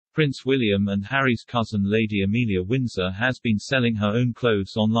Prince William and Harry's cousin Lady Amelia Windsor has been selling her own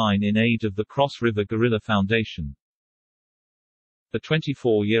clothes online in aid of the Cross River Gorilla Foundation. The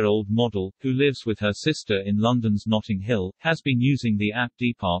 24-year-old model, who lives with her sister in London's Notting Hill, has been using the app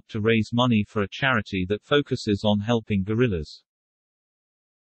Depop to raise money for a charity that focuses on helping gorillas.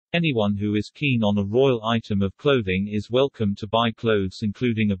 Anyone who is keen on a royal item of clothing is welcome to buy clothes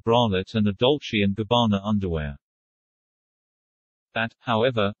including a bralette and a Dolce & Gabbana underwear. That,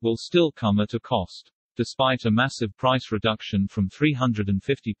 however, will still come at a cost. Despite a massive price reduction from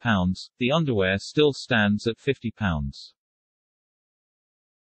 £350, the underwear still stands at £50.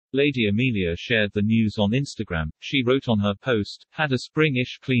 Lady Amelia shared the news on Instagram. She wrote on her post, "Had a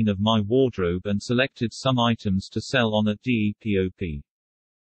spring-ish clean of my wardrobe and selected some items to sell on at Depop.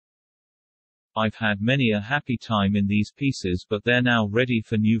 I've had many a happy time in these pieces, but they're now ready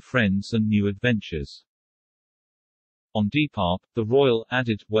for new friends and new adventures." On Depop, the royal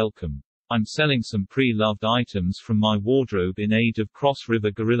added, "Welcome. I'm selling some pre-loved items from my wardrobe in aid of Cross River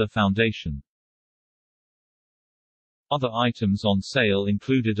Gorilla Foundation." Other items on sale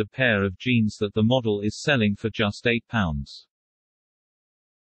included a pair of jeans that the model is selling for just £8.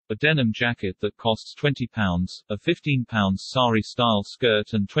 A denim jacket that costs £20, a £15 sari-style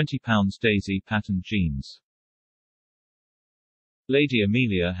skirt and £20 daisy-patterned jeans. Lady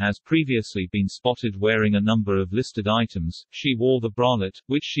Amelia has previously been spotted wearing a number of listed items. She wore the bralette,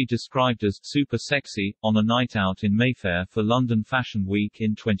 which she described as super sexy, on a night out in Mayfair for London Fashion Week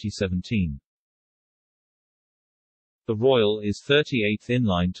in 2017. The royal is 38th in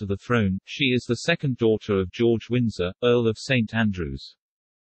line to the throne. She is the second daughter of George Windsor, Earl of St Andrews.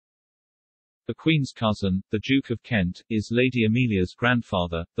 The Queen's cousin, the Duke of Kent, is Lady Amelia's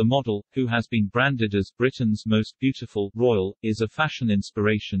grandfather. The model, who has been branded as Britain's most beautiful royal, is a fashion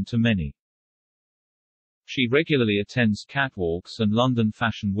inspiration to many. She regularly attends catwalks and London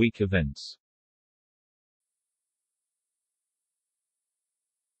Fashion Week events.